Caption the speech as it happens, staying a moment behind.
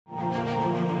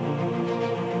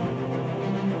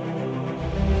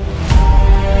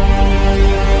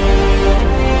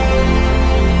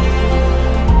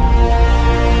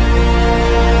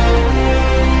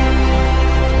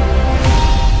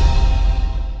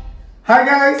Hi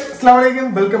guys, Assalamualaikum.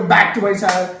 Welcome back to my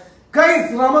channel. Guys,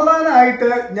 Ramadan ആയിട്ട്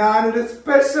ഞാനൊരു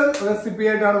special recipe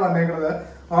ആയിട്ടാണ് വന്നേക്കുന്നത്.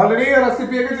 ഓൾറെഡി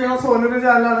റെസിപ്പി ഒക്കെ ചെയ്യുന്ന സോനുവിന്റെ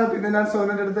ചാനലാണ്. പിന്നെ ഞാൻ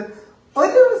സോനുവിന്റെ അടുത്ത്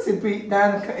ഒരു റെസിപ്പി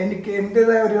എനിക്ക്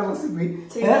എന്റേതായ ഒരു റെസിപ്പി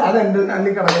അത് എന്റെ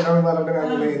ചാനലിൽ കിടക്കണമെന്ന് പറഞ്ഞിട്ട്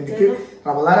കാര്യമില്ല. എനിക്ക്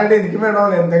റമദാനായിട്ട് എനിക്ക്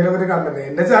വേണമല്ലോ എന്തെങ്കിലും ഒരു കണ്ടന്റ്.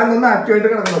 എന്റെ ചാനൽ ഒന്ന് ആക്റ്റീവായിട്ട്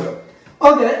കിടക്കണമല്ലോ.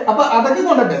 ഓക്കെ, അപ്പൊ അതൊക്കെ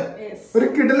കൊണ്ടിട്ട് ഒരു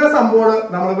കിടില സംഭവമാണ്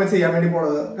നമ്മളിപ്പോ ചെയ്യാൻ വേണ്ടി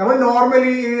പോണത്. നമ്മൾ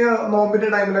നോർമലി ഈ നോമ്പിന്റെ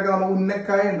ടൈമിലൊക്കെ നമ്മൾ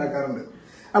ഉന്നക്കായ ഉണ്ടാക്കാറുണ്ട്.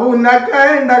 അപ്പൊ ഉന്നക്കായ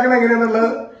ഉണ്ടാക്കണ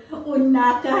എങ്ങനെയാന്നുള്ളത്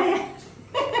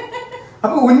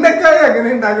ഉന്നക്കായ എങ്ങനെ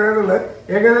ഉണ്ടാക്കണെന്നുള്ളത്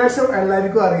ഏകദേശം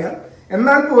എല്ലാവർക്കും അറിയാം.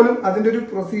 എന്നാൽ പോലും അതിന്റെ ഒരു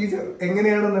പ്രൊസീജിയർ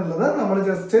എങ്ങനെയാണെന്നുള്ളത് നമ്മൾ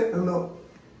ജസ്റ്റ് ഒന്ന്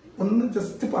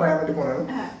പറയാൻ വേണ്ടി പോണാണ്.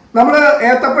 നമ്മള്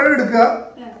ഏത്തപ്പഴം എടുക്കുക,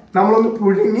 നമ്മളൊന്ന്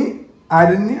പുഴുങ്ങി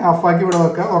അരിഞ്ഞ് ഓഫാക്കി ഇവിടെ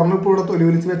വെക്കുക. ഒരെണ്ണിപ്പ് ഇവിടെ തൊലി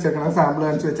വിളിച്ച് വെച്ചേക്കണ, സാമ്പിൾ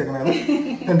കാണിച്ച് വെച്ചേക്കണാണ്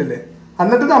കണ്ടില്ലേ.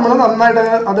 എന്നിട്ട് നമ്മൾ നന്നായിട്ട്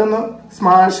അതൊന്ന്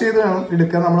സ്മാഷ് ചെയ്ത് വേണം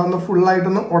എടുക്കുക. നമ്മളൊന്ന്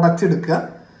ഫുള്ളായിട്ടൊന്ന് ഉടച്ചെടുക്കുക.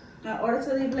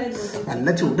 നല്ല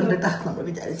ചൂടുണ്ട് കേട്ടാ, നമ്മൾ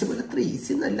വിചാരിച്ച പോലെ അത്ര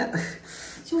ഈസി ഒന്നല്ല.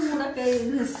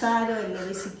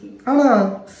 ആണോ?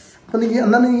 അപ്പൊ നിനക്ക്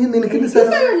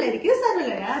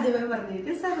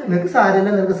സാരില്ല,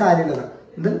 നിനക്ക് സാരില്ല.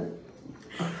 എന്ത്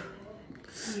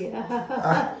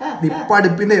ഇപ്പൊ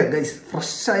അടുപ്പിന്റെ ഗൈസ്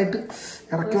ഫ്രഷ് ആയിട്ട്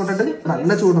ഇറക്കി വിട്ടിട്ട് നല്ല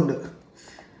ചൂടുണ്ട്.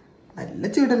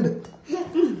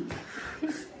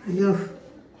 അയ്യോ,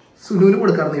 സുനുവിന്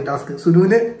കൊടുക്കാറുണ്ട് ഈ ടാസ്ക്.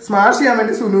 സുനുവിന് സ്മാഷ് ചെയ്യാൻ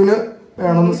വേണ്ടി സുനുവിന്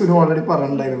വേണമെന്ന് സുനു ഓൾറെഡി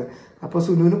പറഞ്ഞിട്ടുണ്ടായിരുന്നു. അപ്പൊ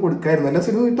സുനുവിന് കൊടുക്കായിരുന്നു അല്ല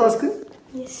സുനു ഈ ടാസ്ക്?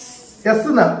 യെസ്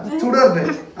എന്നാ ചൂട് കറട്ടെ.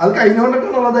 അത്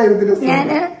കഴിഞ്ഞോണ്ടൊക്കെയുള്ള ധൈര്യത്തിന്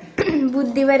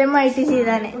ബുദ്ധിപരമായിട്ട്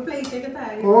ചെയ്താണ്.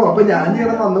 ഓ, അപ്പൊ ഞാൻ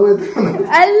ചെയ്യണം വന്നു പോയത്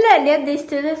അല്ല, ഞാൻ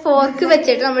ഉദ്ദേശിച്ചത് ഫോർക്ക്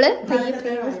വെച്ചിട്ട് നമ്മള്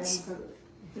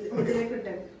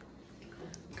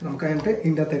നമുക്ക് അതിന്റെ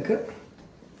ഇതിന്റെ അകത്തേക്ക്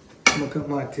നമുക്ക്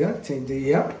മാറ്റുക, ചേഞ്ച്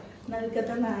ചെയ്യാം.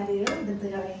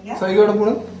 സൈകോടെ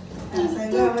പോണം.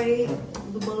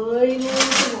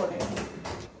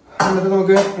 എന്നിട്ട്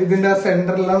നമുക്ക് ഇതിന്റെ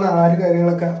സെന്ററിലുള്ള നാല്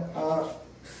കാര്യങ്ങളൊക്കെ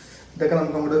ഇതൊക്കെ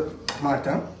നമുക്ക് അങ്ങോട്ട്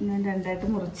മാറ്റാം. രണ്ടായിട്ട്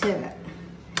മുറിച്ച് തരാം.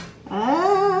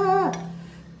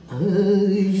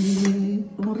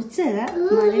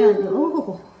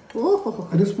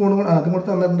 ഒരു സ്പൂൺ അതും കൂടെ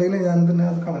തന്നിട്ടുണ്ടെങ്കിൽ ഞാൻ തന്നെ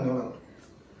അത് കളഞ്ഞോളാം.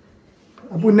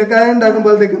 അപ്പൊ ഉന്നക്കായ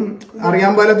ഉണ്ടാക്കുമ്പോഴത്തേക്കും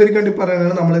അറിയാൻ പാലത്തിരിക്ക് വേണ്ടി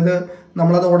പറയുന്നത്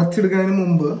നമ്മളത് ഉടച്ചെടുക്കുന്നതിന്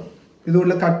മുമ്പ്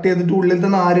ഇതുള്ള കട്ട് ചെയ്തിട്ട് ഉള്ളിലത്തെ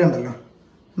നാര് ഉണ്ടല്ലോ,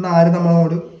 നാര്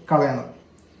നമ്മളോട് കളയണം.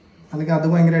 അല്ലെങ്കിൽ അത്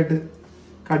ഭയങ്കരമായിട്ട്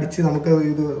കടിച്ച് നമുക്ക്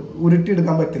ഇത്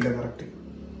ഉരുട്ടിയെടുക്കാൻ പറ്റില്ല കറക്റ്റ്.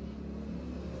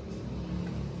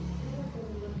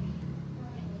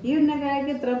 ഈ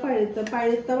ഉന്നക്കായക്ക് ഇത്ര പഴുത്ത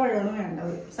പഴമാണ്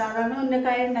വേണ്ടത്. സാധാരണ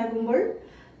ഉന്നക്കായ ഉണ്ടാക്കുമ്പോൾ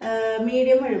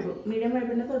മീഡിയം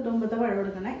പഴുപ്പിന് തൊട്ട് മുമ്പത്തെ പഴം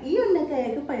എടുക്കണം. ഈ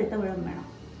ഉന്നക്കായക്ക് പഴുത്ത പഴം വേണം.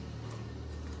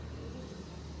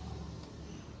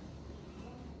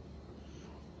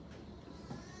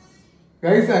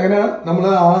 ഗൈസ്, അങ്ങനെ നമ്മൾ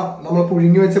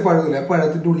പുഴുങ്ങി വെച്ച പഴമില്ല,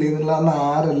 പഴത്തിന്റെ ഉള്ളിൽ നിന്നുള്ള ആ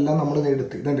നാരെല്ലാം നമ്മൾ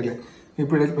എടുത്ത് ഇതുണ്ടല്ലേ ഈ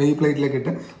പ്ലേറ്റിലേക്ക്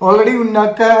ഇട്ട് ഓൾറെഡി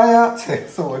ഉന്നക്കായ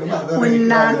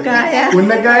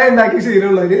ഉണ്ടാക്കി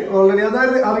ശീലമുള്ളവര് ഓൾറെഡി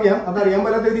അതറിയാൻ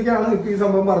പറ്റാത്തവർക്കാണ് ഇപ്പൊ ഈ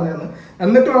സംഭവം പറഞ്ഞത്.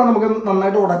 എന്നിട്ട് വേണം നമുക്ക്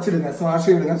നന്നായിട്ട് ഉടച്ചെടുക്കാൻ, സ്മാഷ്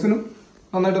ചെയ്തെടുക്കാൻ. സുനു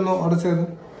നന്നായിട്ടൊന്ന് ഉടച്ചത്.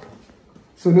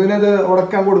 സുനുവിനത്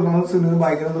ഉടക്കാൻ കൊടുക്കുന്നത് സുനുവിന്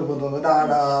ഭയങ്കര നിർബന്ധം.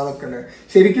 അതൊക്കെ അല്ലേ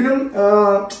ശരിക്കും.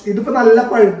 ഇതിപ്പോ നല്ല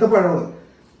പഴുത്ത പഴമാണ്.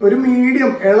 ഒരു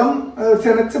മീഡിയം ഇളം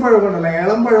ചെനച്ച പഴം ഉണ്ടല്ലോ,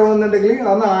 ഇളം പഴം എന്നുണ്ടെങ്കിൽ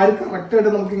അത് ആര് കറക്റ്റ് ആയിട്ട്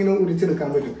നമുക്ക് ഇങ്ങനെ ഉരിച്ചെടുക്കാൻ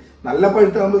പറ്റും. നല്ല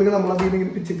പഴുത്താകുമ്പോഴേക്കും നമ്മളത് ഇങ്ങനെ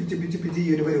പിച്ച് ഈ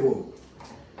ഒരു പരുവ് പോകും.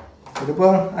 ഇതിപ്പോ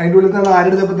അതിന്റെ ഉള്ളിൽ തന്നെ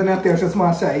ആരെടുത്തപ്പോ തന്നെ അത്യാവശ്യം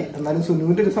സ്മാഷായി. എന്നാലും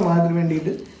സുനുവിന്റെ ഒരു സമാധാനത്തിന്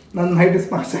വേണ്ടിയിട്ട് നന്നായിട്ട്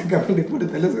സ്മാഷ് ആക്കാൻ വേണ്ടി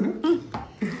കൊടുത്തല്ലേ സുനു?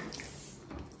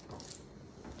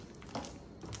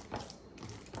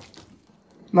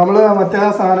 നമ്മള് മറ്റേ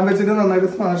സാധനം വെച്ചിട്ട് നന്നായിട്ട്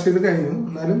സ്മാഷ് ചെയ്ത് കഴിഞ്ഞു.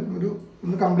 എന്നാലും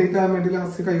ഒന്ന് കംപ്ലീറ്റ് ആകാൻ വേണ്ടി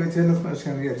ലാസ്റ്റ് കൈവച്ച് തന്നെ സ്മാഷ്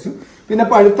ചെയ്യാൻ വിചാരിച്ചു. പിന്നെ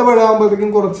പഴുത്ത പഴമാകുമ്പോഴത്തേക്കും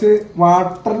കുറച്ച്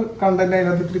വാട്ടർ കണ്ടന്റ്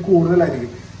അതിനകത്ത് ഇത്തിരി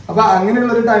കൂടുതലായിരിക്കും. അപ്പൊ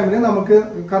അങ്ങനെയുള്ള ഒരു ടൈമിന് നമുക്ക്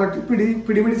കറക്റ്റ്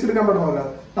പിടിപിടിച്ചെടുക്കാൻ പറ്റണമല്ലോ.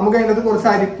 നമുക്ക് അതിനകത്ത് കുറച്ച്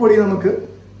അരിപ്പൊടി നമുക്ക്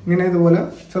ഇങ്ങനെ ഇതുപോലെ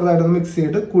ചെറുതായിട്ടൊന്ന് മിക്സ്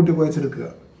ചെയ്തിട്ട് കൂട്ടി കുഴച്ചെടുക്കുക.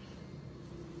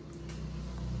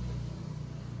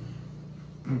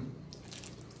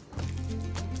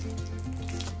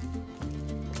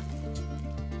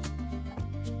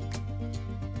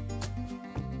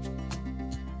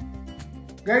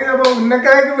 അപ്പൊ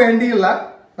ഉന്നക്കായക്ക് വേണ്ടിയുള്ള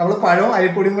നമ്മൾ പഴവും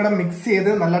അരിപ്പൊടിയും കൂടെ മിക്സ് ചെയ്ത്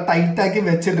നല്ല ടൈറ്റ് ആക്കി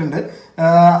വെച്ചിട്ടുണ്ട്.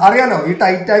 അറിയാലോ, ഈ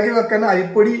ടൈറ്റ് ആക്കി വെക്കാൻ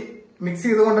അരിപ്പൊടി മിക്സ്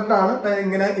ചെയ്ത് കൊണ്ടിട്ടാണ്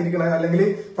ഇങ്ങനെ ഇരിക്കുന്നത്. അല്ലെങ്കിൽ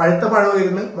പഴുത്ത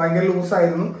പഴമായിരുന്നു ഭയങ്കര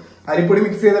ലൂസായിരുന്നു, അരിപ്പൊടി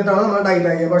മിക്സ് ചെയ്തിട്ടാണ് നമ്മൾ ടൈറ്റ്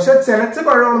ആക്കിയത്. പക്ഷെ ചെനച്ച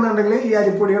പഴമാണെന്നുണ്ടെങ്കിൽ ഈ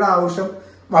അരിപ്പൊടിയുടെ ആവശ്യം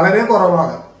വളരെ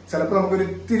കുറവാണ്. ചിലപ്പോൾ നമുക്കൊരു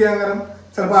ഇത്തിരി അങ്ങനെ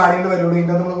ചിലപ്പോൾ ആഡ് ചെയ്യേണ്ടി വരുള്ളൂ.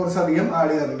 ഇതിന്റെ നമ്മൾ കുറച്ചധികം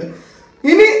ആഡ് ചെയ്യാറുണ്ട്.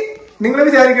 ഇനി നിങ്ങൾ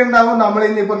വിചാരിക്കുന്നുണ്ടാവും നമ്മൾ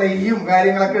ഇനിയിപ്പോ നെയ്യും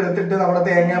കാര്യങ്ങളൊക്കെ എടുത്തിട്ട് നമ്മുടെ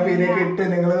തേങ്ങാപ്പീരൊക്കെ ഇട്ട്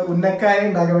നിങ്ങൾ ഉന്നക്കായ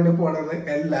ഉണ്ടാക്കാൻ വേണ്ടി പോണത്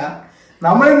അല്ല.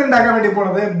 നമ്മൾ ഇന്ന് ഉണ്ടാക്കാൻ വേണ്ടി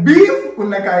പോണത് ബീഫ്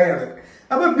ഉന്നക്കായാണ്.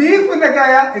 അപ്പൊ ബീഫ്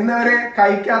ഉന്നക്കായ ഇന്നുവരെ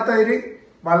കഴിക്കാത്തവര്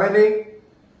വളരെ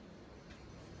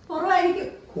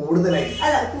കൂടുതലായിരിക്കും.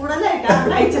 അല്ല കൂടുതലായിട്ടാ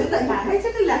കഴിച്ചിട്ടില്ല, ഞാൻ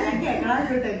കഴിച്ചിട്ടില്ല, ഞാൻ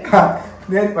കേൾക്കണം.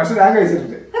 പക്ഷെ ഞാൻ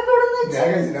കഴിച്ചിട്ടുണ്ട്,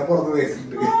 ഞാൻ പുറത്ത്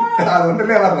കഴിച്ചിട്ടുണ്ട്.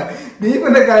 അതുകൊണ്ടല്ലേ പറഞ്ഞ ബീഫ്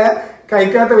ഉന്നക്കായ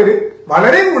കഴിക്കാത്തവര്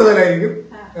വളരെ കൂടുതലായിരിക്കും.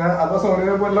 അപ്പൊ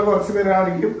സോനിനെ പോലുള്ള കുറച്ച്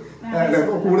പേരായിരിക്കും,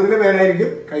 കൂടുതൽ പേരായിരിക്കും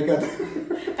കഴിക്കാത്ത.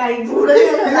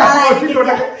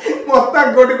 മൊത്തം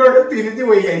അങ്ങോട്ടിങ്ങോട്ട് തിരിച്ചു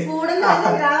പോയി കഴിച്ചു.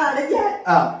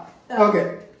 ഓക്കെ,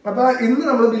 അപ്പൊ ഇന്ന്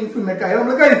നമ്മള് ബീഫ് ഉന്നക്കായ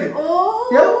നമ്മള് കഴിക്കും.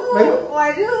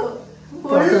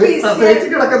 പ്രസവിച്ച്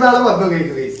കിടക്കുന്ന ആളെ വന്നു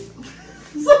കഴിക്കും.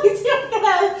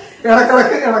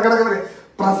 ഇടക്കിടക്ക് പറയും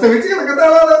പ്രസവിച്ച് കിടക്കുന്ന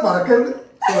ആളാണ് മറക്കരുത്.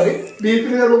 സോറി,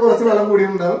 ബീഫിന് ചിലപ്പോ കുറച്ച് വെള്ളം കൂടി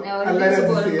ഉണ്ടാവും.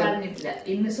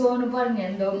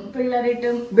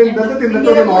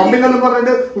 നോമ്പിലെന്ന്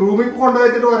പറഞ്ഞിട്ട് റൂമിൽ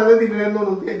കൊണ്ടുവച്ചിട്ട് വളരെ തിന്നേന്ന്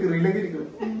കിറിയിലേക്ക് ഇരിക്കണം.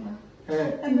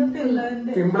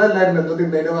 തിമ്പിളല്ലായിരുന്നു, എന്തോ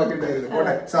തിന്നേന്റെ ബാക്കി ഉണ്ടായിരുന്നു.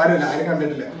 പോട്ടെ, സാരമില്ല, ആരും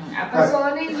കണ്ടിട്ടില്ല.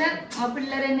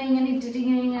 പിള്ളേരെന്നെ ഇങ്ങനെ ഇട്ടിട്ട്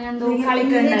ഇങ്ങനെ എന്തോ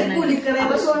കളിക്കണ്ടായിരുന്നു.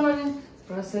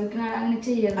 പ്രസവിക്കണ എന്ത്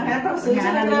ചെയ്യുന്ന ഞാൻ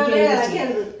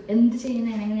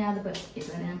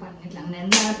പറഞ്ഞില്ല. അങ്ങനെ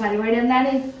എന്താണ് പരിപാടി?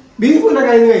 എന്താണ് ബീഫിന്റെ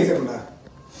കൈ കഴിച്ചിട്ടുണ്ടോ?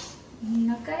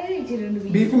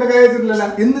 ബീഫിന്റെ കൈ കഴിച്ചിട്ടില്ല.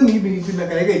 ഇന്ന് നീ ബീഫിന്റെ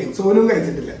കൈ കഴിക്കും. സോനും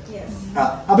കഴിച്ചിട്ടില്ല.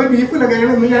 അപ്പൊ ബീഫിന്റെ കൈ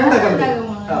ഇന്ന് ഞാൻ ഉണ്ടാക്കാൻ.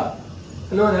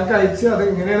 ഹലോ, ഞാൻ കഴിച്ച് അത്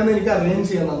എങ്ങനെയാണെന്ന് എനിക്ക് അറിയുകയും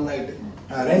ചെയ്യാം നന്നായിട്ട്.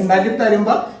 അത് ഉണ്ടാക്കി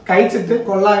തരുമ്പോ കഴിച്ചിട്ട്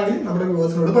കൊള്ളാമെങ്കിൽ നമ്മുടെ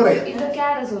വ്യൂവേഴ്സിനോട് പറയാം.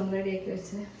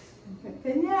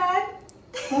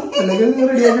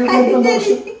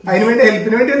 അതിനുവേണ്ടി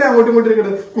ഹെൽപ്പിന് വേണ്ടി തന്നെ അങ്ങോട്ടും ഇങ്ങോട്ടും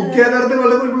ഇരിക്കുന്നത്. കുക്ക് ചെയ്യാത്ത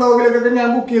ബ്ലോഗിലൊക്കെ ഞാൻ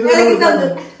കുക്ക് ചെയ്ത്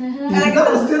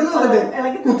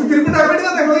കുത്തിത്തിരിപ്പിട്ടാൻ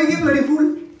വേണ്ടി ഫുൾ.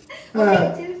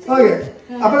 ഓക്കെ,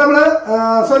 അപ്പൊ നമ്മള്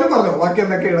സോറി പറഞ്ഞോ ബാക്കി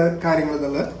എന്തൊക്കെയാണ് കാര്യങ്ങൾ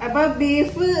എന്നുള്ളത്. അപ്പൊ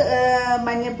ബീഫ്,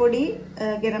 മഞ്ഞപ്പൊടി,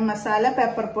 ഗരം മസാല,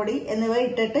 പെപ്പർ പൊടി എന്നിവ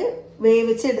ഇട്ടിട്ട്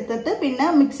വേവിച്ചെടുത്തിട്ട് പിന്നെ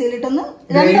മിക്സിയിലിട്ടൊന്ന്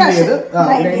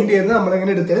ഗ്രൈൻഡ് ചെയ്ത്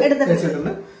നമ്മളിങ്ങനെ എടുത്ത്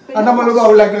വെച്ചിട്ടുണ്ട്. അത് നമ്മൾ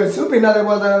ബൗളിലാക്കി വെച്ചു. പിന്നെ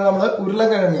അതേപോലെ തന്നെ നമ്മള്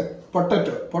ഉരുളക്കിഴങ്ങ്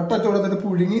പൊട്ടറ്റോ കൊടുത്തിട്ട്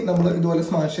പുഴുങ്ങി നമ്മൾ ഇതുപോലെ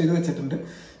സ്മാഷ് ചെയ്ത് വെച്ചിട്ടുണ്ട്.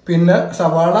 പിന്നെ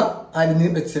സവാള അരിഞ്ഞ്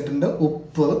വെച്ചിട്ടുണ്ട്,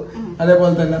 ഉപ്പ്,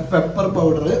 അതേപോലെ തന്നെ pepper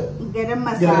powder, garam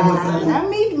masala,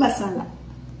 meet masala,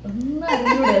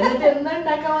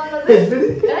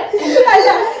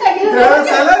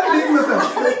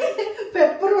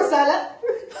 pepper masala,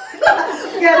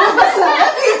 garam masala,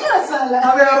 meet masala.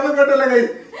 അതൊന്നും കേട്ടല്ല കൈ.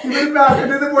 ഇവര് പാക്കറ്റിൽ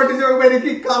നിന്ന് പൊട്ടിച്ച് നോക്കുമ്പോ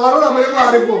എനിക്ക് കളർ നമ്മൾ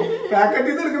മാറിപ്പോകും. പാക്കറ്റിൽ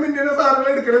നിന്ന് എടുക്കുമ്പോ ഇന്ത്യയുടെ സാധനങ്ങൾ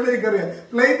എടുക്കണമെന്ന് എനിക്കറിയാം.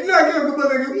 പ്ലേറ്റിലാക്കി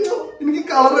വെക്കുമ്പോഴത്തേക്കും എനിക്ക്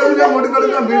കളർ അങ്ങോട്ട്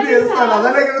കൺഫ്യൂസ് ചെയ്ത സ്ഥലം.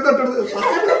 അതല്ല ഇങ്ങനെ തൊട്ടെടുത്ത്.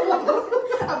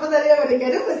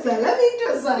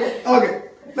 ഓക്കെ,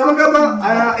 നമുക്കപ്പോ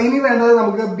ഇനി വേണ്ടത്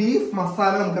നമുക്ക് ബീഫ്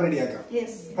മസാല നമുക്ക് റെഡിയാക്കാം.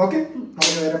 ഓക്കെ,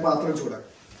 നമുക്ക് വേറെ പാത്രം ചൂടാക്കാം.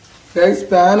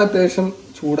 പാൻ അത്യാവശ്യം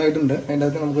ചൂടായിട്ടുണ്ട്. അതിൻ്റെ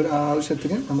അകത്ത് നമുക്കൊരു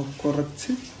ആവശ്യത്തിന് നമുക്ക്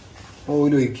കുറച്ച്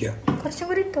ഓയിൽ ഒഴിക്കുക.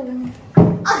 കുറച്ചുകൂടി ഇട്ടോ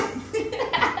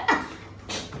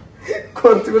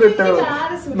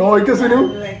നോയിക്ക് സുനു.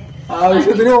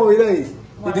 ആവശ്യത്തിന് ഓയിലായി.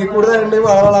 ഇതിൽ കൂടുതൽ വേണ്ട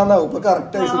വളവളാന്നാവും. ഇപ്പൊ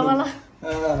കറക്റ്റ് ആയി.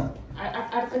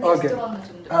 ഓക്കെ,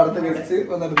 അടുത്ത ഗസ്റ്റ്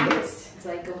വന്നിട്ടുണ്ട്.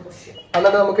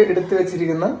 എന്നിട്ട് നമുക്ക് എടുത്തു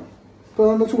വെച്ചിരിക്കുന്ന, ഇപ്പൊ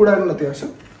ഒന്ന് ചൂടായിട്ടുണ്ട്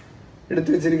അത്യാവശ്യം, എടുത്തു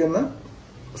വെച്ചിരിക്കുന്ന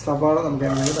സവാള നമുക്ക്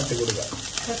അങ്ങനെ തട്ടി കൊടുക്കാം.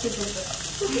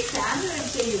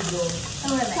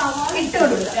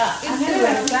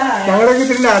 ഞങ്ങളുടെ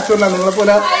ഇത്തിരി നാച്ചുറലാണ്. നിങ്ങളെ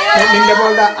പോലെ നിന്റെ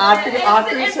പോലെ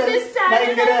ആർട്ടിഫിഷ്യൽ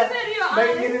ഭയങ്കര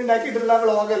ഉണ്ടാക്കിയിട്ടുള്ള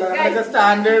വ്ളോഗല്ല. ഞങ്ങളൊക്കെ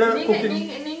സ്റ്റാൻഡേർഡ് കുക്കിംഗ്.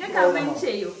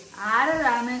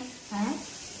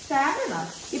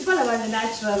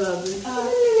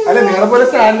 അല്ല, നിങ്ങളെ പോലെ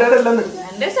സ്റ്റാൻഡേർഡ് അല്ലെന്ന്.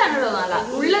 എന്റെ സ്റ്റാൻഡേർഡ് ഒന്നല്ല.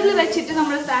 ഉള്ളതിൽ വെച്ചിട്ട്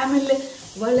നമ്മുടെ ഫാമിലിയില്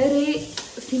വളരെ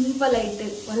സിമ്പിൾ ആയിട്ട്,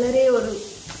 വളരെ ഒരു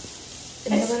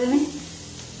എന്താ പറയണേ,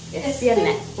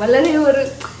 വളരെ ഒരു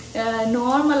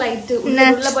നോർമൽ ആയിട്ട്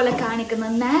ഉള്ള പോലെ കാണിക്കുന്ന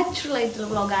നാച്ചുറൽ ആയിട്ടുള്ള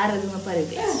വ്ളോഗ് ആരെന്ന്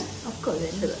പറയുക.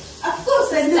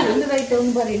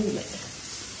 ഒന്നും പറയുന്നില്ല.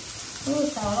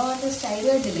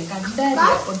 സ്റ്റൈലായിട്ടില്ലേ കണ്ടാ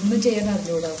ഒന്നും ചെയ്യാൻ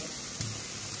അറിഞ്ഞൂടാ.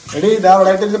 എടി, ഇത്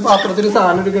അവിടെ പാത്രത്തിൽ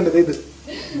സാധനം എടുക്കേണ്ടത്. ഇത്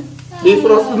ബീഫ്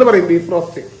റോസ്റ്റ് എന്ന് പറയും. ബീഫ്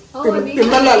റോസ്റ്റ്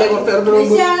തിന്നല്ലേ കുറച്ച്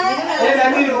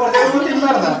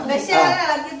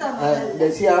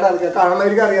ബസിയാണ് അറിയാം.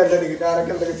 കാണുന്നവർക്ക് അറിയാമായിരിക്കും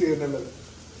ആരൊക്കെ എന്തൊക്കെ ചെയ്തിട്ടുള്ളത്.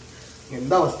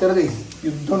 എന്താ അവസ്ഥ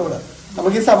യുദ്ധമാണ് ഇവിടെ.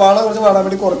 നമുക്ക് ഈ സവാള കുറച്ച് വാടാൻ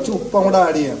വേണ്ടി കുറച്ച് ഉപ്പും കൂടെ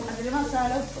ആഡ് ചെയ്യാം.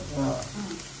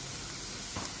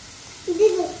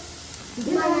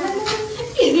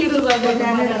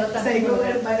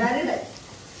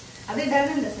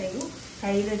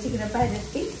 കയ്യിൽ വെച്ച് ഇങ്ങനെ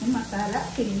പരത്തി മസാല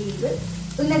ഫില്ല് ചെയ്ത്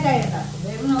ഉന്നക്കായ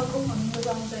ഉണ്ടാക്കും.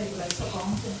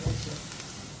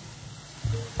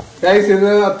 ഇത്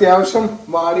അത്യാവശ്യം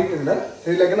വാടിയിട്ടുണ്ട്.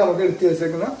 ഇതിലേക്ക് നമുക്ക് എടുത്തു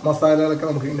വെച്ചേക്കുന്ന മസാലകളൊക്കെ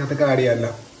നമുക്ക് ഇതിനകത്തൊക്കെ ആഡ് ചെയ്യാമല്ല.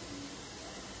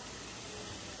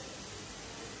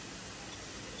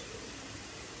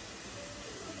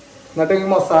 എന്നിട്ട് ഈ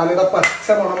മസാലയുടെ പച്ച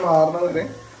മണം മാറുന്നത് വരെ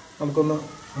നമുക്കൊന്ന്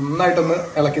നന്നായിട്ടൊന്ന്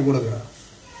ഇളക്കി കൊടുക്കുക.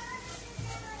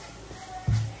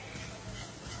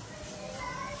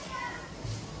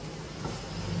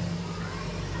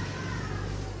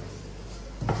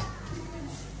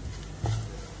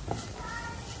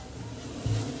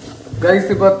 ഗൈസ്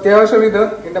ഇപ്പൊ അത്യാവശ്യം ഇത്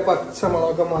ഇതിന്റെ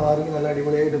പച്ചമുളകൊക്കെ മാറി നല്ല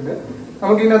അടിപൊളിയായിട്ടുണ്ട്.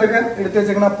 നമുക്ക് ഇതിനകത്തൊക്കെ എടുത്ത്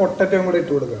വെച്ചേക്കുന്ന പൊട്ടറ്റയും കൂടെ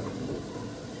ഇട്ട് കൊടുക്കാം.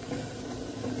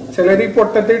 ചിലർ ഈ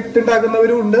പൊട്ടറ്റോ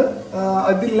ഇട്ടുണ്ടാക്കുന്നവരും ഉണ്ട്,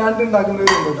 അതില്ലാണ്ട്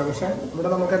ഉണ്ടാക്കുന്നവരും ഉണ്ട് കേട്ടോ. പക്ഷെ ഇവിടെ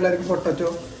നമുക്ക് എല്ലാവർക്കും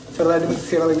പൊട്ടറ്റോ ചെറുതായിട്ട് മിക്സ്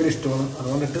ചെയ്യണം ഭയങ്കര ഇഷ്ടമാണ്.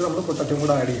 അതുകൊണ്ടിട്ട് നമ്മൾ പൊട്ടറ്റോയും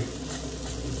കൂടെ ആഡ് ചെയ്യും.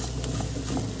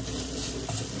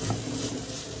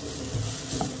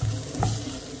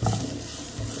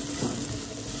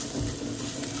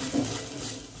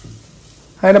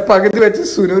 അതിനെ പകുതി വെച്ച്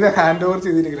സുനുവിനെ ഹാൻഡ് ഓവർ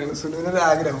ചെയ്തിരിക്കുകയാണ്. സുനുവിനൊരു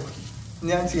ആഗ്രഹം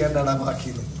ഞാൻ ചെയ്യേണ്ടതാണ്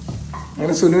ബാക്കിന്ന്.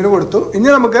 അങ്ങനെ സുനുവിന് കൊടുത്തു. ഇനി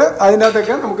നമുക്ക്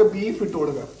അതിനകത്തൊക്കെ നമുക്ക് ബീഫ് ഇട്ട്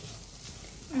കൊടുക്കാം.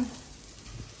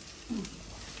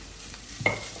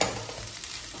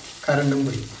 കരണ്ടും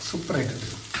പോയി സൂപ്പറായിട്ടുണ്ട്.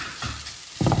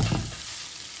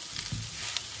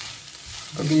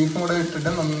 അപ്പൊ ബീഫും കൂടെ ഇട്ടിട്ട്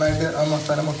നന്നായിട്ട് ആ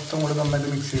മസാല മൊത്തം കൂടെ നന്നായിട്ട്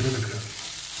മിക്സ് ചെയ്ത് എടുക്കുക.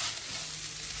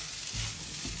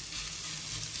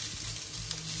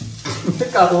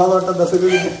 കള്ളതോട്ടം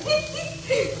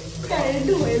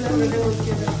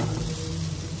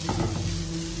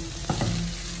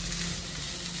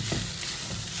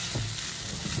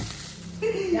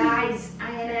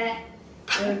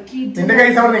നിന്റെ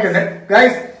കൈസ് അവിടെ നിൽക്കട്ടെ.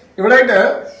 ഗൈസ് ഇവിടെ ആയിട്ട്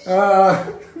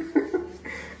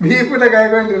ബീഫിന്റെ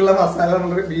കൈക്ക് വേണ്ടിയുള്ള മസാല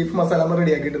നമ്മൾ ബീഫ് മസാല നമ്മൾ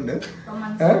റെഡിയാക്കിയിട്ടുണ്ട്.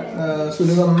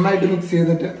 സുലു നന്നായിട്ട് മിക്സ്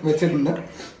ചെയ്തിട്ട് വെച്ചിട്ടുണ്ട്.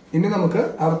 ഇനി നമുക്ക്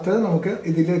അടുത്തത് നമുക്ക്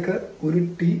ഇതിലേക്ക് ഒരു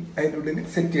ടീ അതിൻ്റെ ഉള്ളിൽ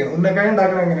സെറ്റ് ചെയ്യണം. ഉന്നക്കായ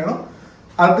ഉണ്ടാക്കണം എങ്ങനെയാണോ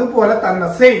അതുപോലെ തന്നെ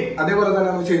സെയിം അതേപോലെ തന്നെ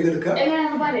നമുക്ക് ചെയ്തെടുക്കുക.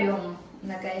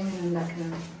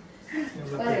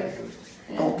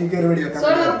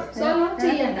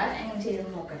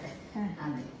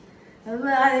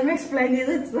 എക്സ്പ്ലെയിൻ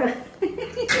ചെയ്ത്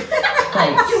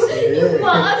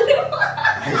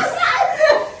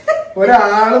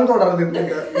ഒരാളും തുടർന്നിട്ട്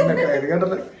ഉന്നക്കായ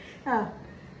കേട്ടത്.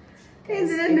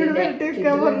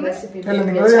 അല്ല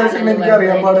നിങ്ങൾ വിചാരിച്ചിട്ട് എനിക്ക്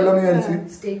അറിയാൻ പാടില്ല എന്ന് വിചാരിച്ച്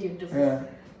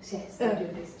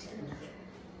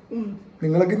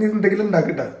നിങ്ങളൊക്കെ ഇനി എന്തെങ്കിലും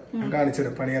ഉണ്ടാക്കിട്ടാ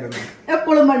കാണിച്ചിട്ട് പണിയായിരുന്നു.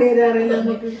 എപ്പോഴും പണിയാറില്ല.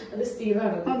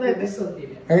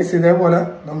 ഇതേപോലെ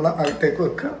നമ്മള് അകത്തേക്ക്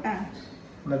വെക്കുക.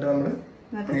 എന്നിട്ട് നമ്മള്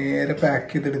നേരെ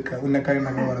പാക്ക് ചെയ്തെടുക്കുക. ഉന്നക്കായ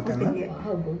ഉണ്ടാക്കുന്ന പോലെ തന്നെ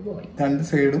രണ്ട്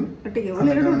സൈഡും.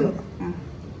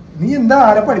 നീ എന്താ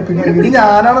ആരെ പഠിപ്പിക്കുന്നത്? ഇനി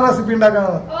ഞാനാണ് റെസിപ്പി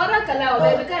ഉണ്ടാക്കുന്നത്.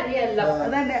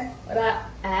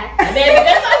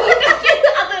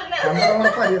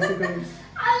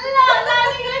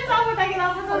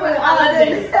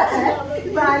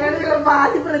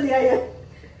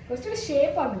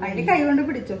 കൈ കൊണ്ട്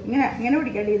പിടിച്ചോ. ഇങ്ങനെ ഇങ്ങനെ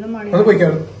പിടിക്കാടി.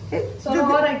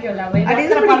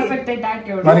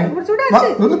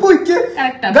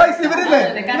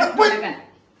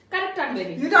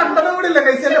 രണ്ടെണ്ണം കൂടി ഇല്ല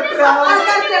കൈസ്.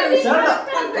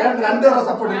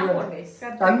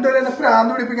 രണ്ടുപേരെ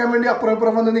പ്രാന്ത് പിടിപ്പിക്കാൻ വേണ്ടി അപ്പുറം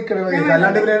ഇപ്പുറം വന്ന് നിൽക്കണേ കൈസ്.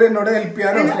 അല്ലാണ്ട് ഇവരെ എന്നോട് ഹെൽപ്പ്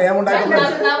ചെയ്യാനോ സ്നേഹം ഉണ്ടാക്കുന്നു.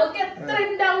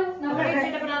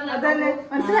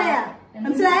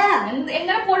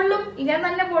 എങ്ങനെ പൊള്ളും? ഇങ്ങനെ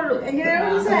തന്നെ പൊള്ളും.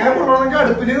 പൊള്ളണമെങ്കിൽ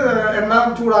അടുപ്പില് എണ്ണ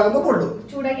ചൂടാകുമ്പോ പൊള്ളും.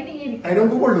 ചൂടാക്കി അതിന്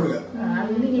മുമ്പ് പൊള്ളൂല.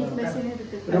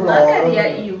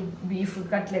 ബീഫ്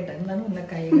കട്ട്ലറ്റ്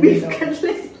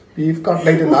ബീഫ്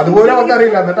കട്ട്ലൈറ്റ് അതുപോലും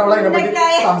അവൾക്കറിയില്ല. എന്നിട്ട് അവളെ അതിനെ പറ്റി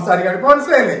സംസാരിക്കാൻ ഇപ്പൊ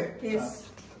മനസ്സിലായില്ലേ?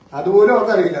 അതുപോലും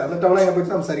അവൾക്കറിയില്ല. എന്നിട്ട് അവളെ അതിനെ പറ്റി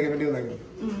സംസാരിക്കാൻ വേണ്ടി വന്നു.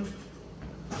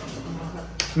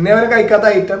 ഇന്നേ വരെ കഴിക്കാത്ത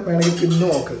ഐറ്റം വേണമെങ്കിൽ തിന്നു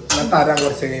നോക്ക്. ഞാൻ തരാൻ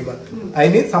കുറച്ച് കഴിയുമ്പോ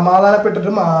അതിന്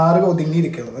സമാധാനപ്പെട്ടിട്ട് മാറി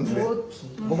ഒതുങ്ങിയിരിക്കണം. മനസ്സിലായി?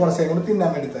 അപ്പൊ കുറച്ചേ കൂടെ തിന്നാൻ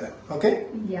വേണ്ടി തരാം. ഓക്കെ,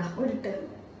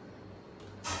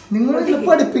 നിങ്ങൾ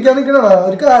പഠിപ്പിക്കാൻ നിൽക്കണോ?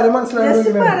 ഒരു കാര്യം മനസ്സിലായി.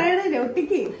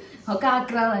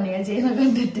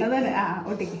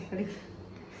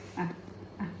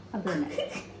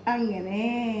 അങ്ങനെ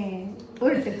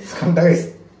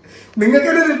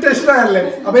നിങ്ങൾക്കൊരു ഇറിറ്റേഷൻ ആയല്ലേ?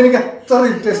 അപ്പൊ എനിക്ക് എത്ര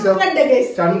ഇറിറ്റേഷൻ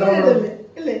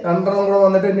രണ്ടെണ്ണം കൂടെ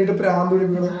വന്നിട്ട് എന്നിട്ട് പ്രാന്ത്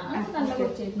പിടിക്കണം.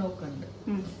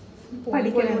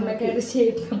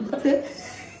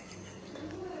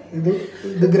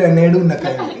 ഇത് ഗ്രനേഡ്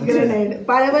ഉന്നക്കായ. ഗ്രനേഡ്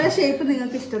പല പല ഷേപ്പ്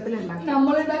നിങ്ങൾക്ക് ഇഷ്ടത്തിലുണ്ടാക്കാം.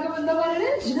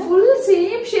 ഫുൾ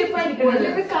സെയിം ഷേപ്പ് ആയിരിക്കും.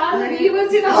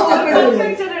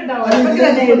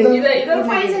 ഇതൊരു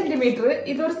 5 സെന്റിമീറ്റർ,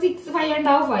 ഇതൊരു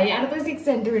 5.5, അടുത്ത 6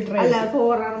 സെന്റിമീറ്റർ.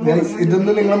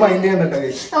 ഇതൊന്നും നിങ്ങൾ മൈൻഡ് ചെയ്യണ്ട.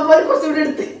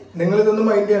 നിങ്ങൾ ഇതൊന്നും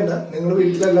മൈൻഡ് ചെയ്യണ്ട. നിങ്ങൾ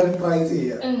വീട്ടിലെല്ലാരും ട്രൈ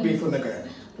ചെയ്യുക ബീഫ് ഉന്നക്കായ.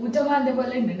 പൂച്ചമാന്റെ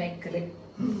പോലെ ഉണ്ട് നെക്കില്.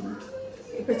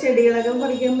 ഇപ്പൊ ചെടികളൊക്കെ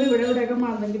പറിക്കുമ്പോ ഇവിടെ ഇവിടെയൊക്കെ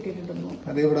മാന്തം കിട്ടിയിട്ടുണ്ടോ?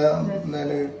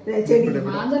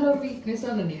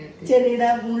 ചെടിയുടെ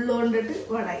മുള്ളുകൊണ്ടിട്ട്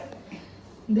വടായി.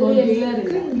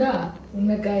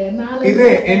 ഇത്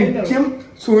എനിക്കും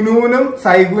സുനൂനും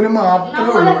സൈഗുനും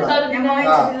മാത്രമേ ഉള്ളൂ.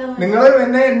 നിങ്ങൾ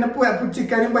എന്നെ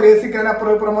പുച്ഛിക്കാനും പരിഹസിക്കാനും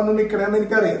അപ്പുറം ഇപ്പുറം വന്ന് നിക്കണെന്ന്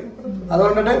എനിക്കറിയാം.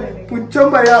 അതുകൊണ്ടിട്ട് പുച്ഛവും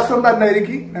പ്രയാസവും തന്നെ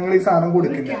ആയിരിക്കും ഞങ്ങൾ ഈ സാധനം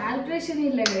കൊടുക്കില്ല. കാൽക്കുലേഷൻ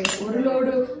ഇല്ല. ഒരു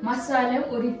ലോഡ് മസാല,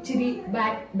 ഒരു ഇച്ചിരി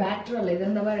ബാറ്റർ അല്ല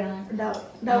ഇതെന്താ പറയണ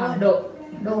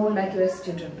ഡോ ഉണ്ടാക്കി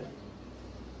വെച്ചിട്ടുണ്ട്.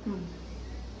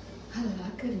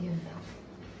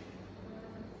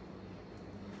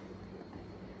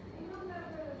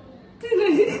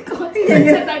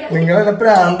 നിങ്ങളെ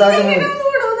പ്രാന്താകുന്നത്.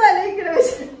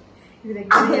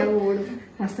 ഇതിലൊക്കെ ഓടും,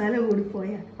 മസാല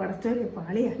കൂടിപ്പോയാ പടച്ചോറിയ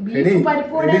പാളിയാ.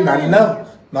 നല്ല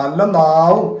നല്ല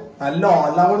നാവും നല്ല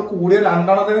എല്ലാം കൂടെ കൂടിയ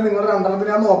രണ്ടെണ്ണത്തിന് നിങ്ങൾ രണ്ടെണ്ണത്തിന്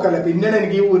ഞാൻ നോക്കല്ലേ. പിന്നീട്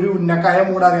എനിക്ക് ഒരു ഉന്നക്കായ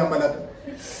മൂട് അറിയാൻ പറ്റാത്ത.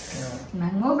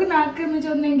 ഞങ്ങൾക്ക് നാക്കെന്ന്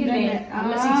ചൊന്നെങ്കിലേ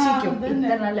നല്ല ശിക്ഷിക്കും.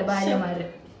 ഇത്ര നല്ല ഭാര്യമാര്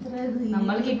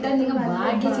നമ്മൾ കിട്ടാൻ നിങ്ങൾ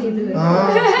ഭാഗ്യം ചെയ്തു.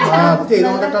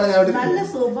 ചെയ്തോണ്ടിട്ടാണ് ഞാൻ നല്ല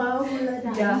സ്വഭാവമുള്ള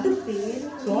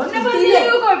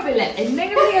കുഴപ്പമില്ല,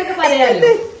 എന്തെങ്കിലും നിങ്ങൾക്ക് പറയാലോ,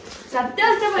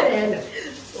 സത്യാവസ്ഥ പറയാലോ.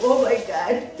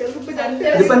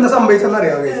 ഇതിപ്പോ എന്താ സംഭവിച്ചെന്ന്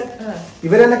അറിയാവേ,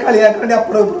 ഇവരെന്നെ കളിയാക്കാൻ വേണ്ടി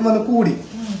അപ്പുറം ഇപ്പുറം വന്ന് കൂടി.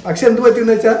 പക്ഷെ എന്ത്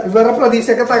പറ്റിയെന്ന് വെച്ചാൽ ഇവരുടെ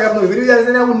പ്രതീക്ഷയൊക്കെ തകർന്നു. ഇവര്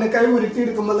വിചാരിച്ചാൽ ഞാൻ ഉന്നക്കായ ഉരുട്ടി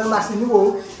എടുക്കുമ്പോൾ നശിഞ്ഞു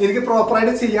പോകും, എനിക്ക്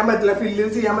പ്രോപ്പറായിട്ട് ചെയ്യാൻ പറ്റില്ല, ഫില്ല്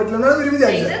ചെയ്യാൻ പറ്റില്ല എന്നാണ് ഇവര്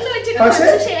വിചാരിച്ചത്.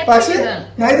 പക്ഷെ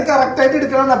ഞാൻ ഇത് കറക്റ്റ് ആയിട്ട്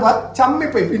എടുക്കണം. അപ്പൊ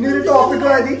ചമ്മിപ്പോയി. പിന്നെ ഒരു ടോപ്പിക്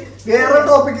മാറ്റി വേറെ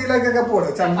ടോപ്പിക്കിലേക്കൊക്കെ പോണു.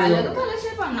 ചമ്മി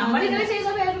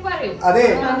അതെ,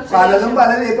 പലതും പല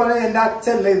ഇപ്പൊ എന്റെ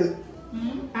അച്ഛല്ലേ ഇത്.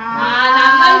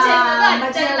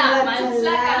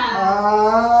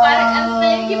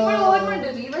 എനിക്കിപ്പോഴും ഓർമ്മയുണ്ട്.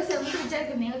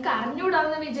 നിങ്ങൾക്ക്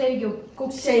അറിഞ്ഞൂടാന്ന് വിചാരിക്കും.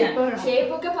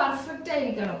 ഷേപ്പൊക്കെ പെർഫെക്റ്റ്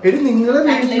ആയിരിക്കണം. എടി നിങ്ങള്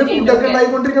വീട്ടില് ഫുഡൊക്കെ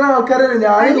ഉണ്ടായിക്കൊണ്ടിരിക്കുന്ന ആൾക്കാരല്ലേ.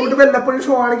 ഞാൻ ഇങ്ങോട്ട് വല്ലപ്പോഴും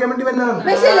ഷോ കാണിക്കാൻ വേണ്ടി വന്നതാണ്.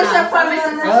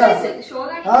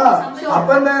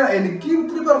 അപ്പൊ എന്താ എനിക്ക്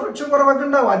ഇത്തിരി പെർഫെക്ഷൻ കുറവൊക്കെ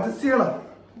ഉണ്ടാവും, അഡ്ജസ്റ്റ് ചെയ്യണം.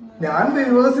 ഞാൻ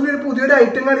വ്യൂവേഴ്സിന് ഒരു പുതിയൊരു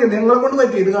ഐറ്റം കാണിക്കാം. നിങ്ങളെ കൊണ്ട്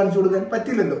പറ്റി ഇത് കാണിച്ചു കൊടുക്കാൻ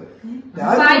പറ്റില്ലല്ലോ.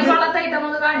 ഞാൻ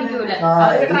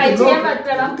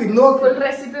തിന്നോക്ക്,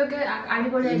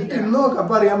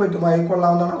 അപ്പൊ അറിയാൻ പറ്റും വായി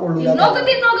കൊള്ളാവുന്നതാണ് കൊള്ളൂല.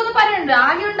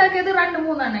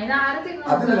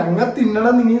 അതില്ല, ഞങ്ങൾ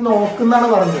തിന്നണം നീ നോക്കുന്നാണ്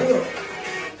പറഞ്ഞത്.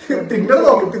 തിന്നണ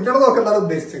നോക്കെന്നാണ്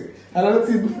ഉദ്ദേശിച്ചത്, അല്ലാതെ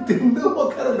തിന്നു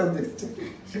നോക്കാനല്ല ഉദ്ദേശിച്ചത്.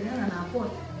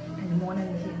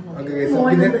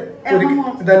 പിന്നെ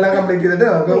ഇതെല്ലാം കംപ്ലീറ്റ് ചെയ്തിട്ട്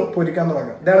നമുക്ക് പൊരിക്കാൻ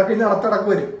തുടങ്ങാം. ഇതടക്കം ഇനി അടുത്തടക്ക്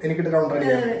വരും എനിക്കിട്ട് കൗണ്ടർ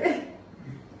അടിക്കാൻ.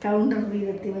 കൗണ്ടർ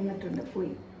വീഴത്തി വന്നിട്ടുണ്ട്,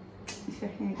 പോയി.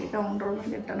 എനിക്ക് കൗണ്ടറൊന്നും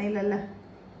കിട്ടണില്ലല്ലോ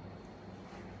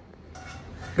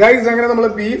ഗൈസ്. അങ്ങനെ നമ്മള്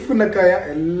ബീഫ് ഉന്നക്കായ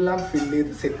എല്ലാം ഫില്ല്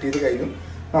ചെയ്ത് സെറ്റ് ചെയ്ത് കഴിഞ്ഞു.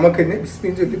 നമുക്കിനി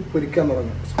ബിസ്മിൻ ചൊല്ലി പൊരിക്കാൻ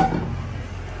തുടങ്ങാം.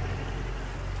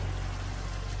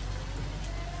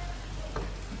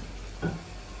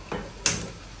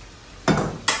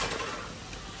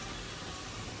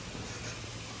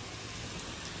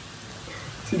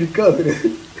 ചിരിക്കാതിന്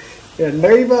എണ്ണ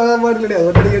കൈ പോകാൻ പാടില്ലേ,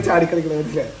 അതുകൊണ്ട് ചാടിക്കളിക്കണ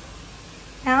പറ്റില്ല.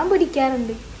 ഞാൻ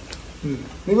പൊരിക്കാറുണ്ട്.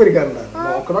 നീ പൊരിക്കാറുണ്ടോ?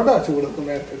 നോക്കണോട്ടാ, ചൂടൊക്കെ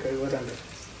നേരത്തെ കഴിവാറുണ്ട്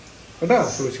കേട്ടാ,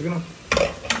 സൂക്ഷിക്കണം.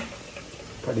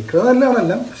 പഠിക്കുന്നത്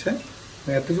നല്ലതാണല്ല, പക്ഷെ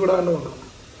നേരത്തെ ചൂടാണ്ട് നോക്കണം.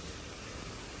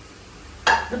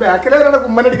 ബാക്കിലാരാണ്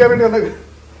കുമ്മനടിക്കാൻ വേണ്ടി വന്നത്?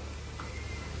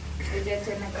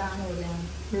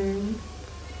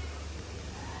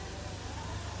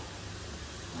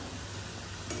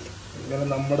 ഇങ്ങനെ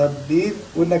നമ്മുടെ ബീഫ്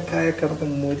ഉന്നക്കായ കിടന്ന്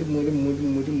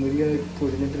മുരിയായി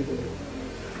പൊരിഞ്ഞിട്ടിരിക്കുന്നത്.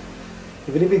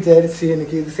 ഇവര് വിചാരിച്ച്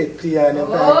എനിക്ക് ഇത് സെറ്റ് ചെയ്യാനും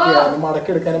പാക്ക് ചെയ്യാനും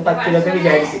മടക്കെടുക്കാനും പറ്റില്ലെന്ന്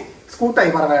വിചാരിച്ച്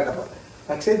സ്കൂട്ടായി പറഞ്ഞായിട്ടപ്പോ.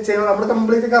 പക്ഷെ നമ്മൾ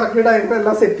കംപ്ലീറ്റ് കറക്റ്റ് ആയിട്ട്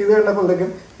എല്ലാം സെറ്റ് ചെയ്ത് കണ്ടപ്പോഴത്തേക്കും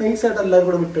നൈസായിട്ട് എല്ലാവരും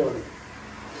കൂടെ വിട്ടു മതി.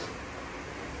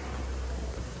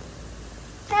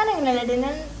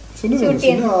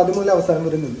 ആദ്യം മുതൽ അവസാനം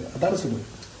വരെ നിന്ന്. അതാണ് സുനു,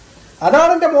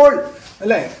 അതാണ് എന്റെ മോൾ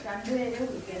അല്ലേ?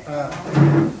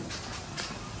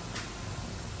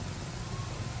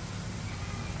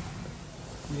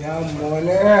 ഞാൻ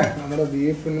മോനെ നമ്മുടെ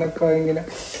ബീഫിനൊക്കെ ഇങ്ങനെ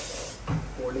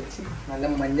പൊളിച്ച് നല്ല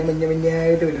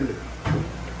മഞ്ഞായിട്ട് വരുന്നുണ്ട്.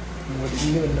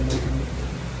 മുരിഞ്ഞ് വരുന്നുണ്ട്.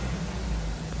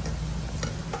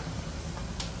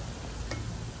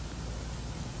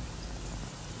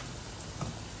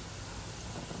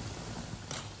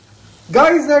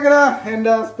 ഗൈസ്, അങ്ങനെ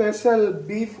എന്റെ സ്പെഷ്യൽ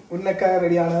ബീഫ് ഉന്നക്കായ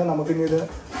റെഡിയാണ്. നമുക്കിനി ഇത്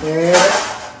നേരെ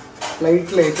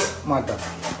പ്ലേറ്റിലേക്ക് മാറ്റാം.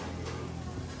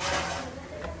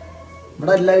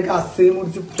 ഇവിടെ എല്ലാവർക്കും അസയും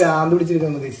മുടിച്ച് പ്രാന്ത്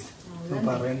പിടിച്ചിരിക്കുന്നു ഗൈസ്,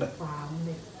 പറയണ്ട.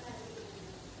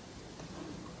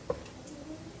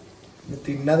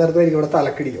 തിന്നാൻ നേരത്തായിരിക്കും ഇവിടെ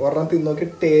തലക്കടി. ഒരെണ്ണം തിന്നോക്കി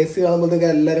ടേസ്റ്റ് കാണുമ്പോഴത്തേക്ക്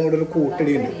എല്ലാരും കൂടെ ഒരു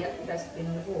കൂട്ടടി ഉണ്ട്.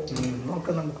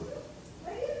 നോക്കാം നമുക്ക്.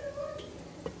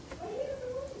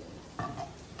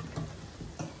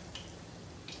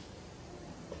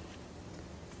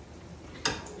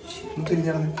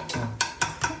 തിരിഞ്ഞാണ്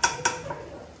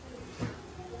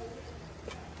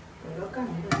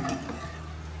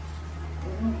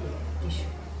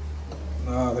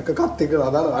അതൊക്കെ കത്തിക്കണം.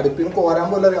 അതാണ് അടുപ്പിന് കോരാൻ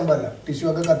പോലെ അറിയാൻ പാടില്ല. ടിഷ്യൂ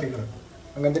ഒക്കെ കത്തിക്കണം.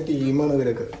 അങ്ങനത്തെ ടീമാണ്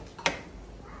ഇവരൊക്കെ.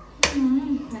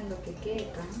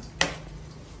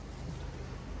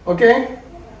 Okay,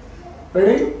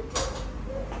 ready?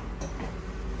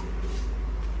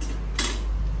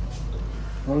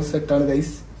 സെറ്റാണ്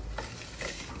ഗൈസ്.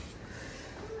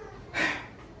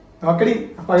 നോക്കടി,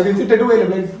 15 ഇട്ടിട്ട്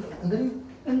പോയില്ലേ?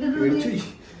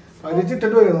 15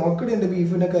 ഇട്ടിട്ട് പോയി. നോക്കടി എന്റെ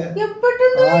ബീഫിനൊക്കെ.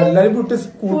 എല്ലാരും വിട്ട്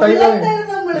കൂട്ടായി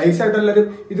നൈസായിട്ട് എല്ലാവരും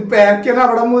ഇത് പാക്ക് ചെയ്യണ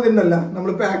അവിടെ മൂലല്ല,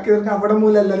 നമ്മൾ പാക്ക് ചെയ്തിട്ട് അവിടെ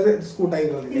മൂലം എല്ലാവരും സ്കൂട്ടായി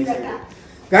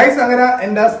ഗൈസ്. അങ്ങനെ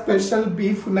എന്റെ സ്പെഷ്യൽ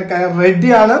ബീഫ് ഉന്നക്കായ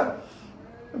റെഡിയാണ്.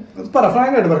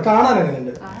 ഫ്രാങ്കായിട്ട് പറ, കാണാൻ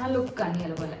എങ്ങനെയുണ്ട്?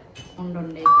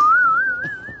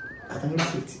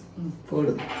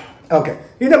 ഓക്കെ,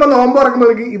 ഇതിനപ്പോ നോമ്പ്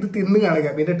തുറക്കുമ്പോഴേക്ക് ഇത് തിന്ന്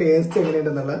കാണിക്കാം, ഇതിന്റെ ടേസ്റ്റ്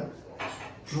എങ്ങനെയുണ്ടെന്നുള്ള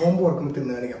നോമ്പ് തുറക്കുമ്പോൾ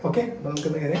തിന്ന് കാണിക്കാം. ഓക്കെ, നമുക്ക്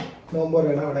നേരെ നോമ്പ്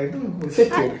തുറക്കണം അവിടെ ആയിട്ട്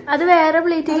സെറ്റ് ചെയ്ത് അത് വേറെ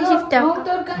പ്ലേറ്റിൽ ഷിഫ്റ്റ് ആവും.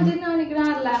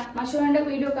 മഷൂറിന്റെ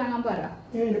വീഡിയോ കാണാൻ പറ.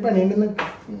 പണിയുണ്ടെന്ന്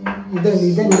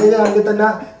ഇതെന്റെ രാവിലെ തന്നെ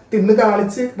തിന്ന്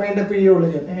കാണിച്ച് വേണ്ട പിഴിയുള്ളൂ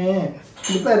ഞാൻ.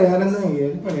 ഇത് പറയാനൊന്നും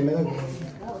പണിയുണ്ടെന്ന്.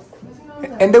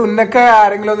 എന്റെ ഉന്നക്കായ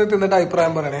ആരെങ്കിലും ഒന്ന് തിന്നിട്ട്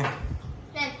അഭിപ്രായം പറയണേ.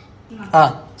 ആ,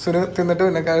 സുനു തിന്നിട്ട്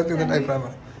ഉന്നക്കായ തിന്നിട്ട് അഭിപ്രായം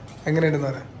പറയാം, എങ്ങനെയുണ്ടെന്ന്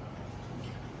പറയാം.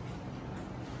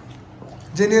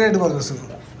 ജെന്യൂനായിട്ട് പറഞ്ഞു സുനു.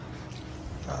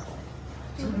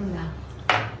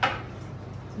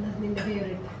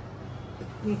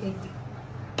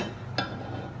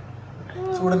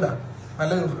 ചൂടല്ല,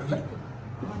 നല്ല ചൂടല്ലേ?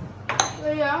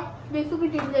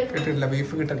 കിട്ടില്ല,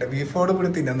 ബീഫ് കിട്ടണ്ടേ? ബീഫോട് കൂടി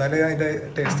തിന്ന, എന്നാലേ അതിന്റെ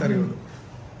ടേസ്റ്റ് അറിയുള്ളൂ.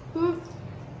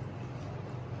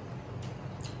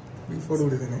 ബീഫോട്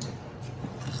കൂടി തന്നെ.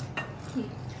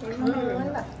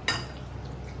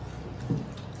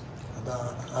 അതാ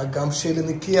ആകാംക്ഷയിൽ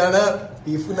നിൽക്കുകയാണ്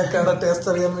ബീഫിനൊക്കെ ടേസ്റ്റ്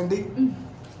അറിയാൻ വേണ്ടി.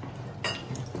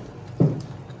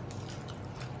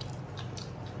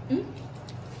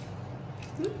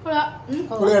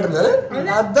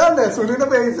 അതാണ് സുനിയുടെ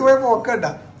പേസ് പോയി പോക്കണ്ട.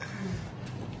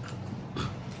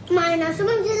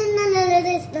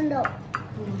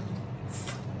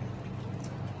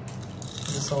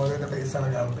 സോനയുടെ പേസാണ്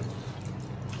കാണുന്നത്.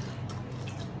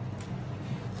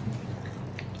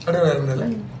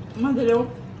 മധുരവും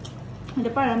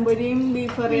പഴംപൊരിയും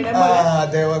ബീഫ് കറിയുടെ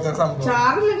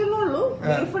ചാറില്ലെന്നുള്ളൂ,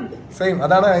 ബീഫുണ്ട്. സെയിം,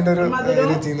 അതാണ് അതിന്റെ ഒരു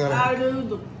രുചി എന്ന്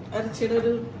പറയുന്നത്.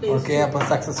 ഓക്കെ, അപ്പൊ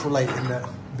സക്സസ്ഫുൾ ആയി എന്റെ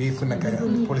ബീഫിനൊക്കെ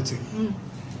പൊളിച്ച്.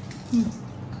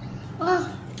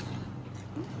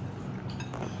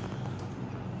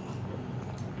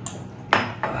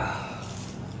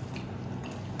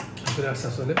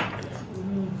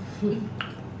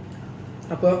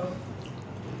 അപ്പൊ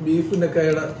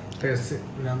ബീഫിനൊക്കെയുടെ ടേസ്റ്റ്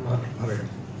ഞാൻ പറയാം.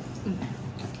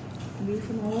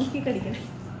 ബീഫ് നോക്കി കടിക്കണം.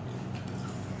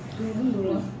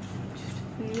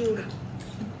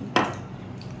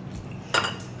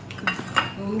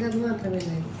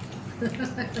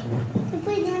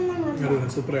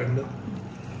 സൂപ്പറായിട്ടുണ്ട്.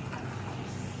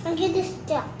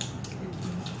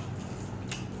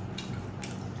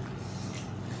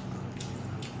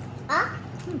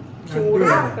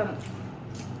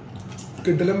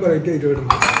 കിട്ടലും വെറൈറ്റി ആയിട്ട്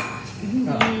വരുന്നു,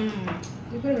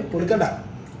 കൊടുക്കണ്ട.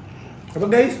 അപ്പൊ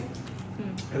ഗൈസ്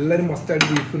എല്ലാരും മസ്റ്റായിട്ട്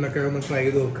ബീഫിനൊക്കെ ഒന്ന് ട്രൈ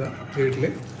ചെയ്ത് നോക്കുക വീട്ടില്.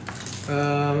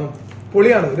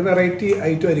 പൊളിയാണ്, ഒരു വെറൈറ്റി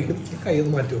ഐറ്റം ആയിരിക്കും.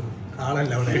 കയ്യൊന്ന് മാറ്റുമോ,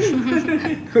 ആളല്ല അവിടെ.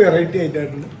 വെറൈറ്റി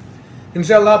ആയിട്ടായിട്ടുണ്ട്.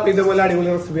 ഇൻഷാ അല്ലാഹ്. അപ്പൊ ഇതുപോലെ അടിപൊളി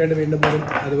റെസിപ്പി ആയിട്ട് വീണ്ടും വരും.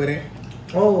 അതുവരെ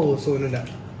സോനുല്ല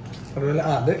അതുപോലെ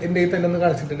അത് എന്റെ കയ്യിൽ തന്നെ ഒന്ന്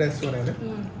കളിച്ചിട്ട് ടേസ്റ്റ് പറയാന്.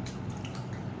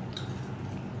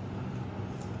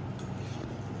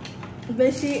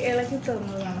 ബഷി ഇളക്കി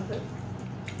തന്നതാണത്.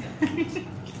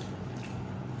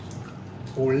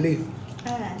 പൊള്ളി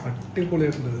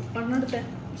അടിപൊളിയായിട്ടുണ്ട്. പണ്ടെടുത്ത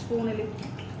സ്പൂണില്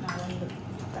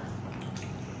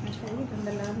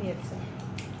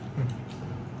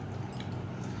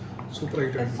സൂപ്പർ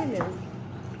ആയിട്ടാണ്.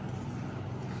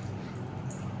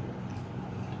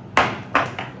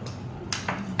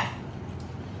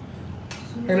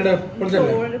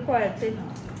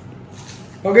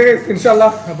 ഓക്കെ ഇൻഷാ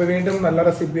അല്ലാഹ്. അപ്പൊ വീണ്ടും നല്ല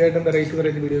റെസിപ്പി ആയിട്ടും വെറൈറ്റി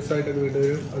വീഡിയോസ് ആയിട്ടൊക്കെ വീഡിയോ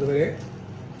വരും. അതുവരെ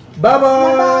ബൈ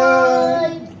ബൈ.